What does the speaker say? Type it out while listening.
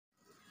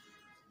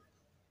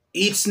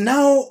It's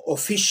now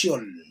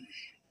official.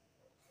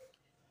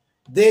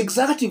 The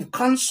Executive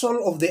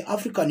Council of the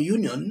African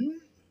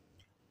Union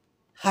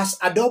has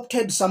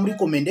adopted some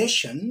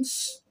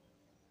recommendations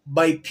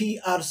by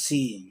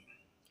PRC,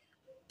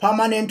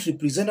 Permanent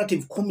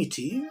Representative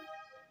Committee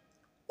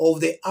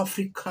of the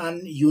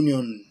African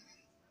Union.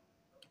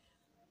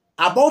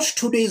 About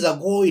 2 days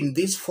ago in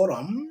this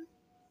forum,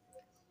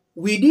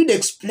 we did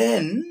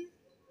explain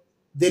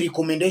the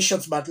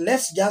recommendations, but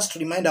let's just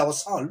remind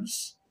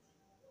ourselves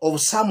of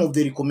some of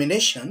the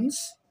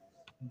recommendations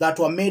that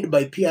were made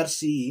by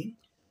PRC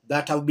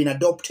that have been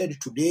adopted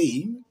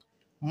today,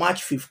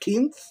 March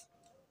 15th,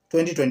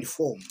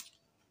 2024.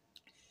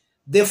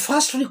 The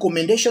first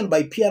recommendation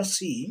by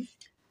PRC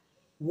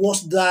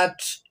was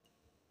that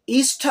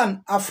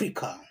Eastern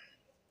Africa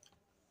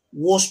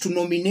was to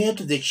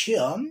nominate the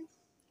chair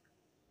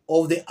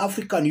of the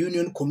African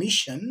Union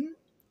Commission,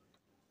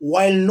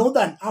 while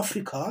Northern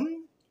Africa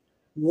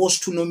was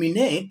to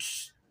nominate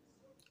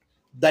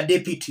the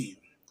deputy.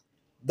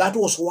 That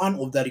was one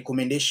of the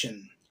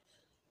recommendations.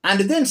 And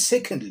then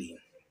secondly,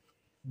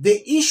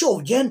 the issue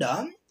of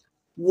gender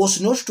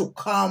was not to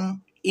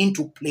come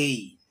into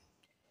play,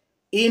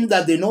 in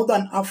that the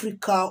Northern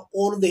Africa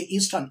or the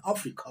Eastern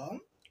Africa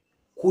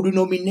could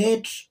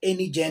nominate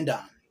any gender,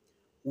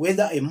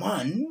 whether a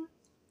man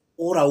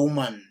or a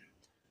woman.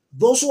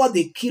 Those were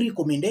the key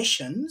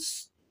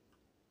recommendations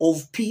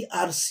of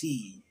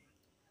PRC.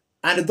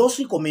 And those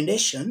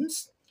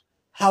recommendations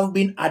have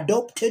been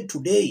adopted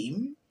today,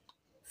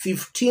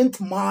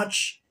 15th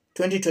March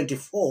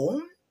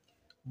 2024,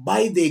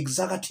 by the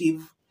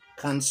Executive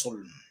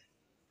Council.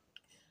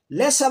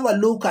 Let's have a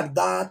look at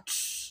that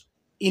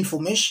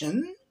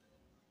information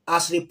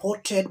as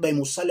reported by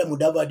Musalia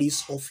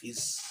Mudavadi's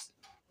office.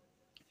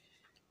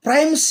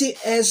 Prime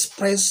CS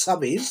Press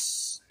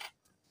Service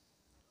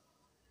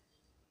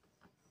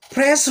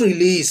press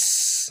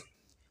release.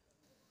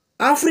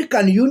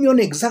 African Union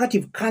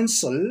Executive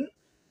Council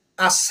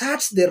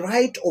asserts the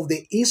right of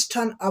the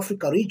Eastern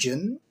Africa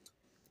region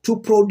to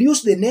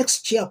produce the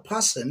next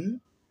chairperson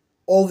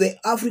of the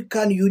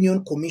African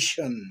Union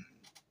Commission.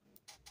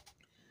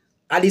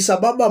 Addis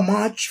Ababa,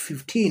 March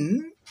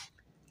 15,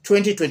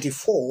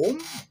 2024.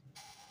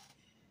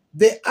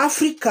 The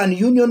African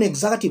Union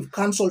Executive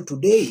Council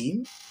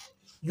today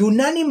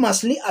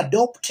unanimously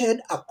adopted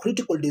a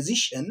critical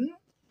decision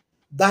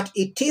that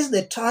it is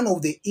the turn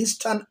of the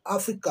Eastern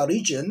Africa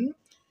region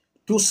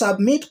to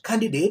submit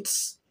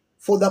candidates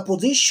for the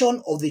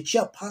position of the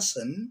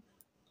chairperson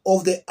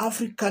of the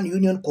African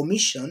Union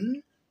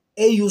Commission,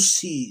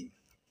 AUC.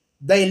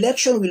 The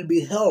election will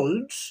be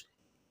held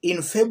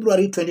in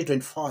February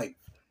 2025.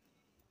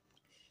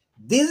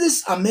 This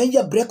is a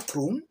major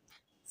breakthrough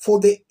for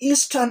the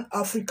Eastern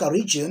Africa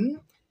region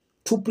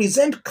to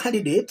present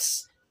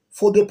candidates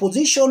for the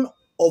position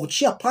of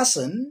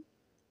chairperson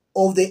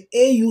of the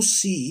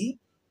AUC,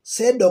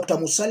 said Dr.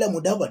 Musalia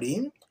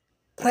Mudavadi,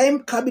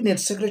 Prime Cabinet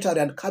Secretary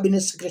and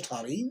Cabinet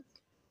Secretary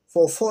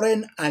for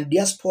Foreign and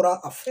Diaspora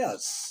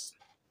Affairs.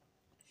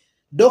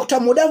 Dr.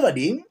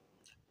 Mudavadi,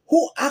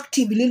 who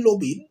actively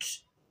lobbied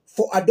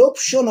for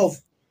adoption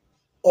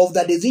of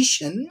the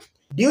decision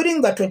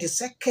during the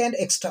 22nd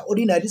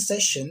extraordinary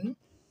session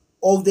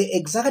of the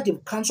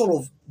Executive Council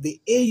of the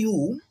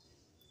AU,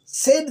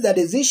 said the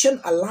decision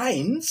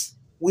aligns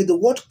with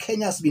what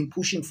Kenya has been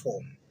pushing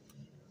for.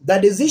 The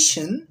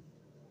decision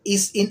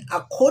is in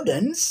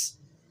accordance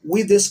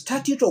with the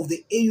statute of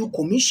the AU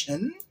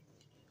Commission,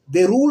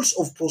 the rules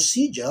of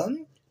procedure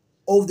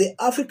of the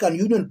African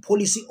Union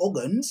policy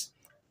organs,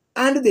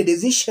 and the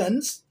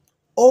decisions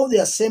of the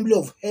Assembly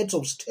of Heads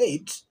of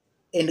State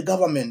and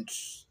Government.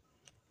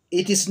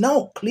 It is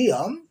now clear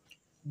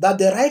that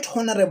the Right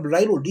Honorable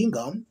Raila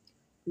Odinga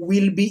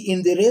will be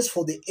in the race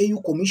for the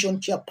AU Commission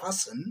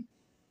chairperson.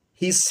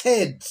 He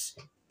said,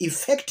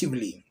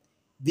 effectively,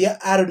 there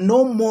are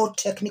no more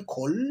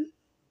technical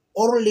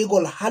or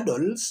legal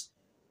hurdles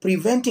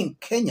preventing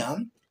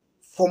Kenya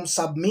from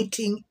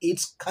submitting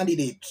its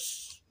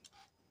candidates.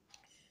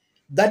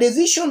 The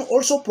decision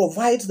also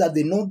provides that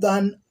the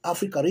Northern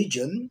Africa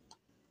region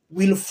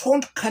will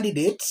front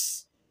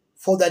candidates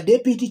for the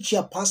deputy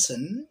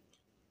chairperson,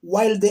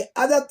 while the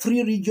other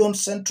three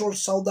regions, Central,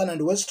 Southern,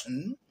 and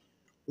Western,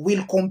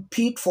 will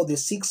compete for the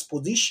 6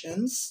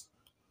 positions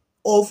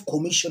of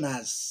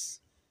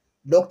commissioners.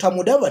 Dr.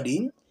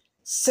 Mudavadi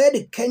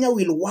said Kenya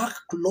will work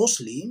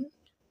closely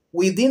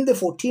within the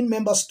 14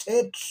 member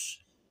states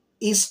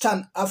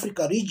Eastern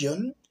Africa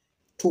region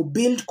to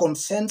build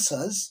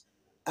consensus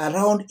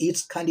around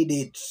its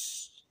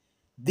candidates.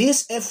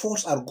 These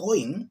efforts are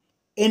going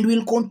and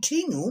will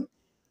continue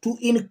to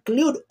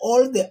include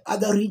all the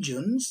other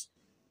regions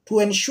to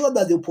ensure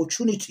that the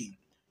opportunity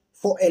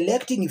for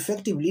electing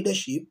effective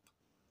leadership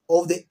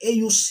of the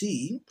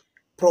AUC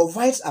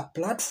provides a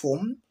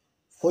platform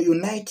for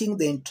uniting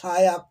the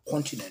entire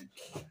continent.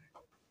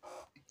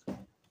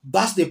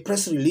 That's the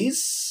press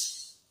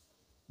release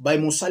by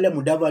Musalia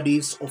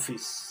Mudavadi's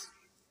office.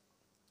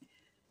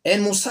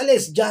 And Musalia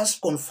is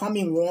just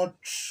confirming what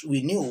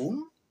we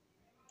knew,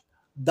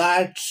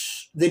 that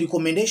the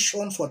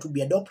recommendations were to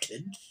be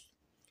adopted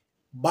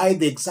by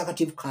the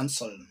Executive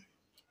Council.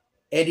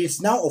 And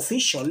it's now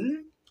official,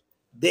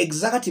 the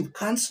Executive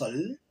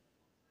Council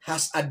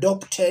has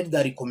adopted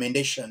the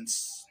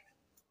recommendations.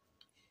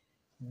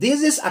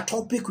 This is a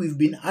topic we've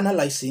been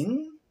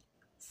analyzing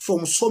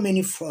from so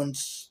many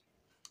fronts.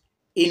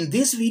 In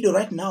this video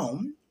right now,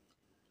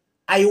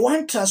 I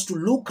want us to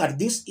look at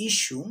this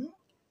issue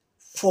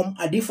from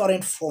a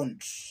different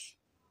front.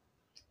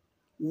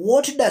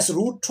 What does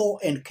Ruto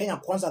and Kenya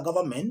Kwanza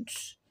government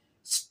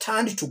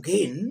stand to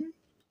gain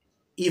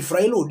if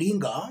Raila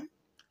Odinga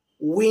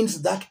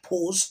wins that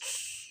post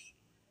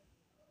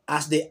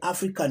as the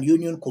African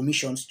Union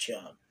Commission's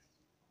chair?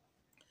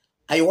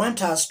 I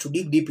want us to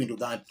dig deep into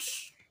that.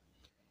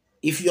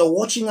 If you are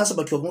watching us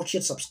but you have not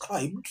yet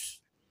subscribed,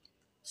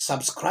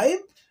 subscribe,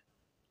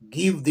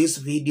 give this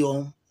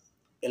video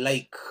a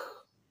like.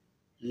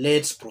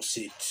 Let's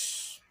proceed.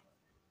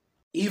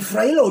 If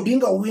Raila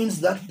Odinga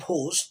wins that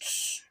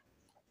post,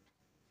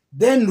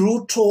 then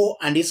Ruto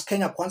and his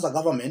Kenya Kwanza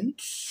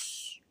government,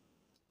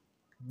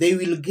 they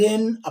will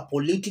gain a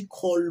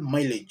political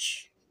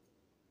mileage.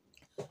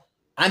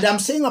 And I'm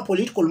saying a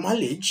political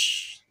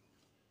mileage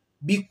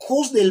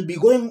because they'll be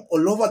going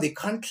all over the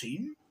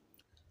country,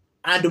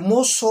 and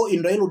more so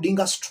in Raila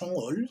Odinga's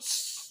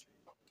strongholds,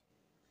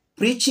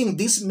 preaching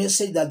this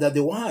message that they're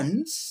the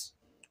ones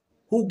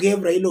who gave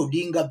Raila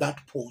Odinga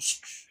that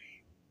post.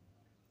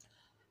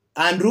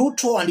 And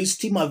Ruto and his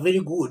team are very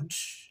good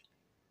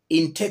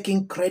in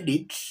taking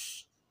credit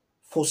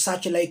for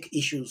such like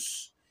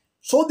issues.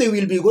 So they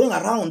will be going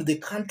around the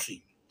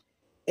country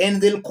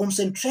and they'll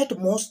concentrate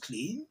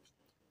mostly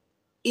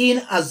in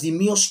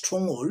Azimio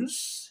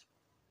strongholds,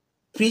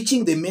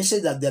 preaching the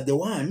message that they're the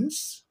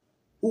ones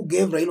who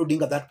gave Raila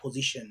Odinga that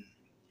position.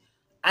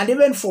 And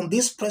even from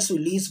this press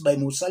release by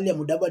Musalia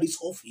Mudavadi's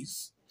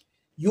office,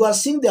 you are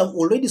seeing they have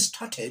already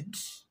started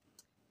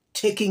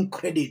taking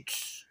credit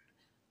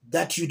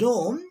that,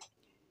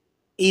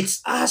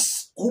 it's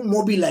us who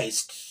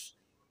mobilized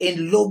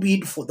and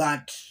lobbied for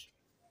that.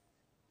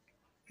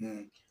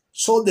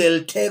 So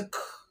they'll take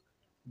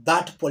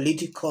that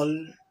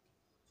political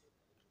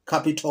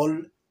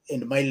capital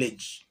and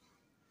mileage.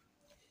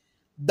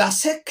 The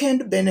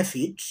second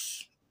benefit,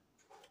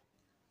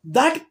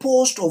 that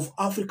post of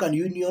African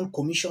Union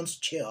Commission's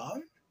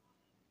chair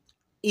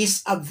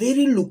is a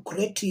very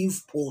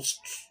lucrative post.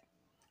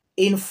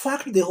 In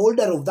fact, the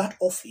holder of that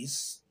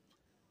office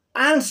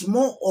earns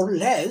more or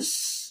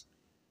less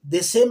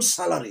the same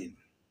salary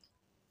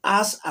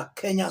as a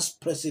Kenya's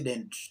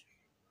president.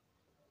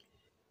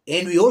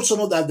 And we also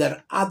know that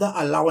there are other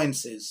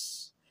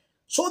allowances.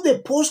 So the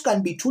post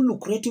can be too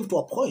lucrative to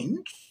a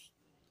point.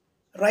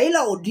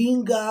 Raila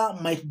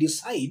Odinga might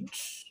decide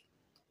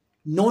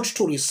not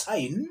to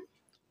resign,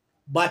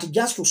 but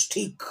just to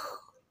stick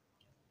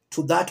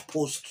to that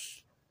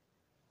post.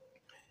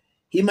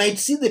 He might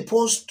see the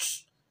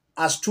post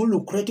as too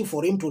lucrative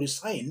for him to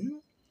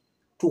resign,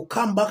 to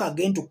come back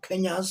again to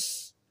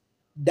Kenya's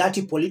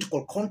dirty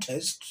political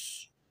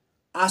contest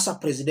as a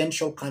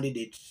presidential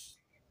candidate.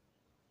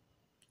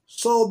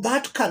 So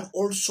that can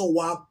also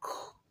work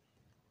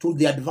to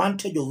the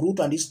advantage of Ruto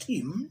and his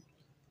team,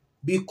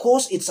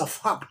 because it's a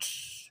fact.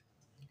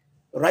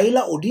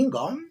 Raila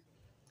Odinga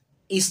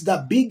is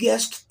the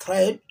biggest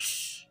threat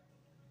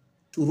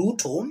to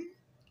Ruto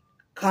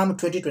come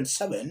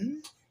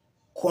 2027,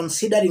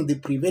 considering the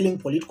prevailing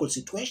political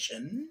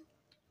situation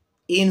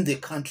in the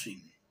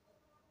country.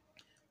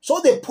 So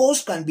the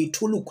post can be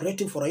too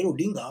lucrative for Raila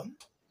Odinga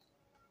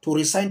to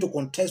resign to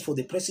contest for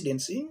the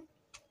presidency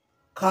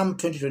come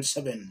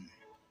 2027.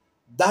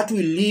 That will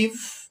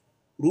leave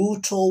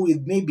Ruto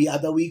with maybe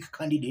other weak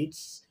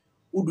candidates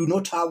who do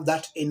not have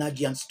that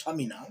energy and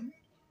stamina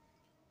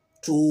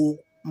to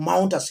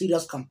mount a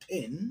serious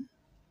campaign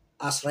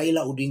as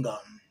Raila Odinga.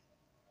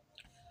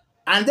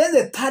 And then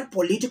the third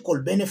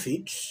political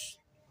benefit,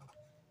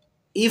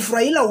 if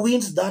Raila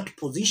wins that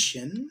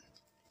position,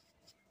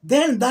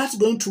 then that's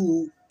going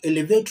to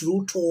elevate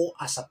Ruto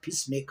as a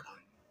peacemaker.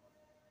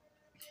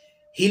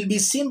 He'll be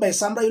seen by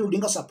some Raila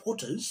Odinga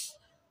supporters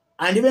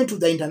and even to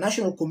the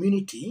international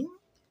community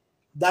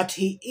that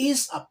he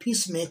is a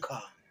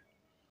peacemaker,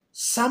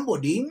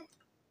 somebody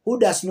who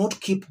does not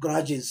keep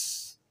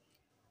grudges.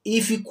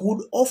 If he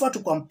could offer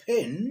to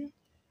campaign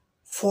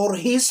for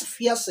his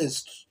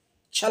fiercest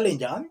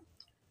challenger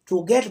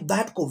to get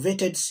that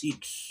coveted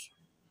seat,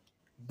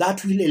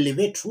 that will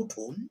elevate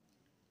Ruto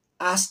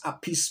as a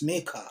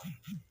peacemaker.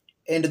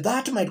 And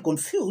that might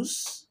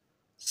confuse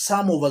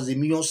some of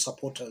Azimio's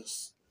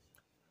supporters.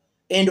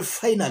 And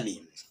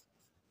finally,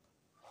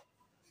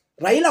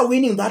 Raila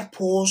winning that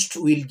post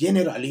will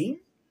generally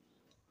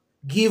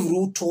give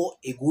Ruto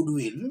a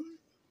goodwill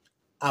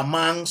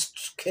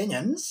amongst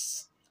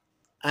Kenyans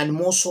and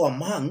more so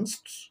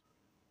amongst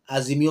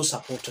Azimio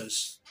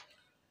supporters.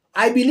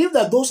 I believe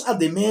that those are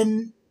the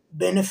main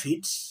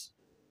benefits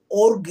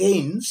or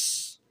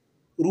gains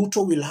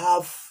Ruto will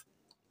have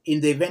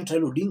in the event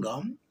Raila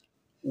Odinga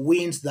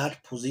wins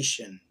that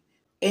position.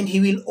 And he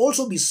will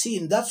also be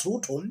seen, that's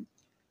Ruto,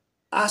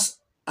 as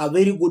a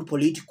very good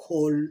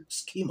political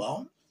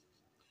schemer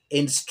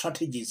and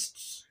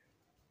strategist.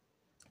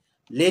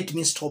 Let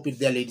me stop it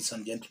there, ladies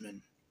and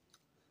gentlemen.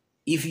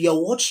 If you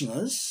are watching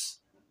us,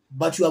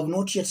 but you have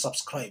not yet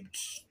subscribed,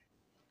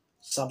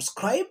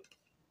 subscribe,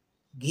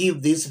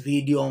 give this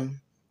video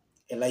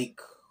a like.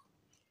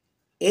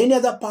 Any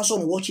other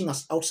person watching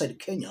us outside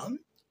Kenya,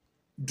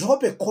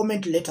 drop a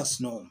comment, let us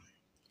know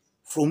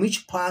from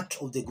which part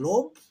of the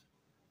globe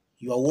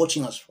you are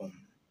watching us from.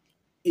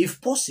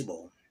 If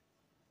possible,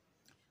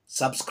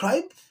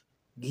 subscribe,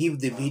 give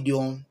the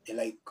video a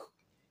like.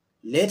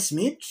 Let's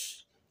meet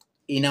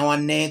in our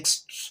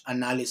next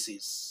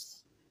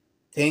analysis.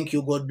 Thank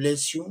you. God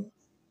bless you.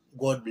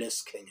 God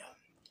bless Kenya.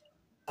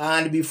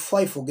 And before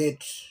I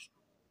forget,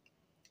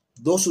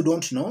 those who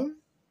don't know,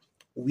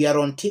 we are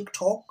on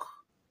TikTok,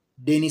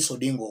 Dennis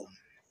Odingo.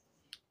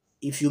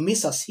 If you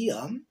miss us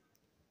here,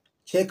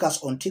 check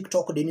us on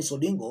TikTok, Dennis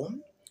Odingo,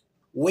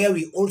 where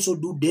we also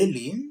do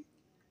daily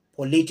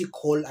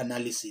political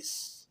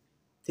analysis.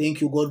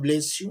 Thank you. God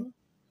bless you.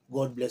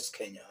 God bless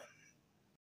Kenya.